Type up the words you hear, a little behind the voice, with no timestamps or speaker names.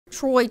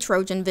Troy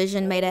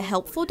TrojanVision made a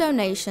helpful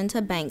donation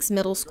to Banks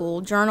Middle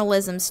School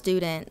journalism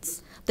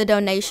students. The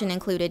donation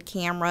included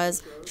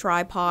cameras,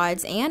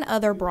 tripods, and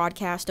other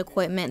broadcast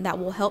equipment that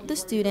will help the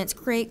students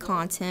create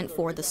content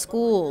for the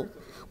school.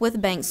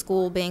 With Banks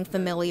School being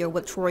familiar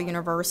with Troy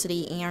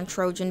University and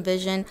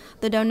TrojanVision,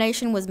 the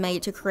donation was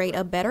made to create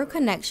a better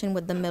connection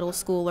with the middle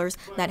schoolers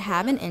that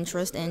have an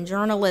interest in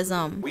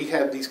journalism. We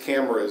had these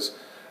cameras,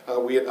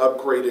 we had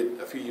upgraded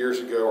a few years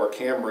ago our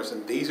cameras,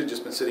 and these had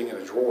just been sitting in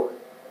a drawer.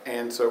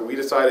 And so we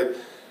decided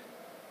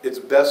it's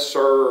best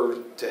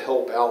served to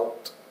help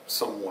out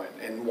someone,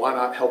 and why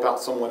not help out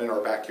someone in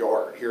our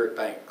backyard here at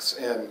Banks?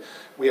 And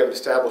we have an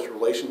established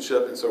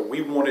relationship, and so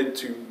we wanted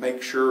to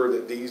make sure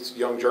that these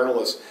young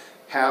journalists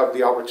have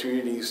the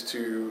opportunities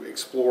to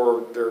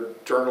explore their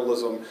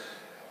journalism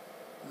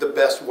the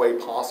best way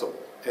possible.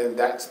 And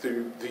that's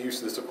through the use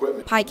of this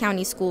equipment. Pike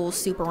County Schools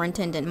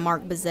Superintendent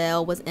Mark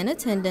Bazell was in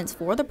attendance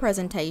for the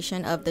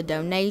presentation of the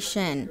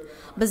donation.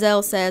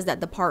 Bazell says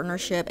that the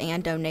partnership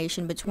and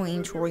donation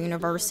between Troy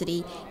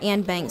University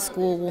and Banks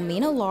School will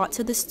mean a lot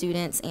to the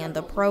students and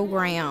the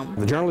program.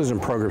 The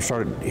journalism program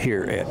started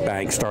here at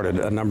Banks, started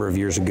a number of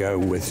years ago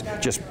with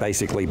just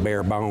basically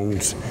bare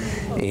bones,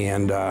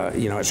 and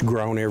it's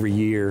grown every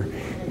year.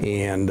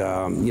 And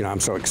I'm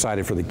so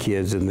excited for the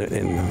kids in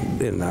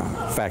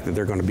the fact that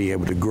they're going to be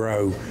able to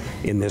grow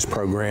in this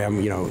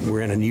program.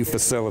 We're in a new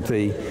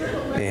facility,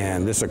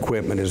 and this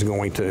equipment is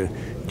going to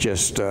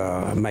just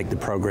make the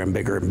program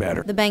bigger and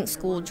better. The Banks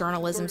School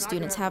journalism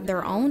students have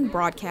their own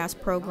broadcast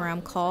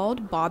program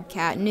called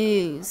Bobcat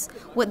News.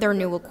 With their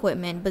new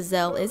equipment,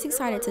 Bazell is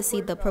excited to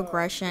see the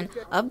progression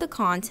of the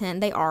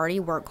content they already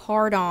work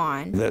hard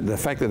on. The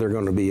fact that they're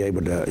going to be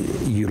able to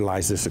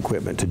utilize this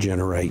equipment to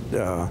generate,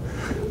 they're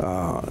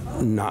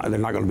not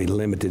going to be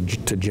limited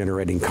to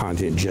generating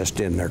content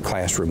just in their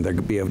classroom. They're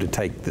going to be able to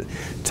take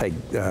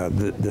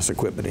this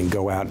equipment and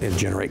go out and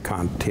generate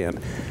content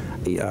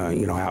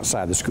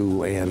outside the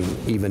school and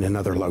even in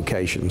other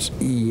locations.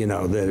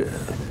 The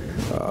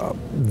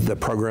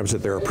programs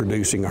that they're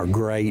producing are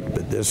great,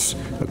 but this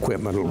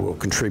equipment will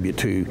contribute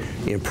to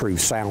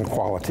improved sound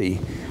quality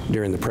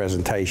during the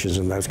presentations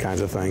and those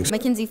kinds of things.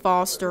 Mackenzie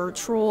Foster,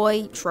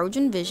 Troy,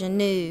 TrojanVision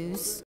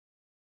News.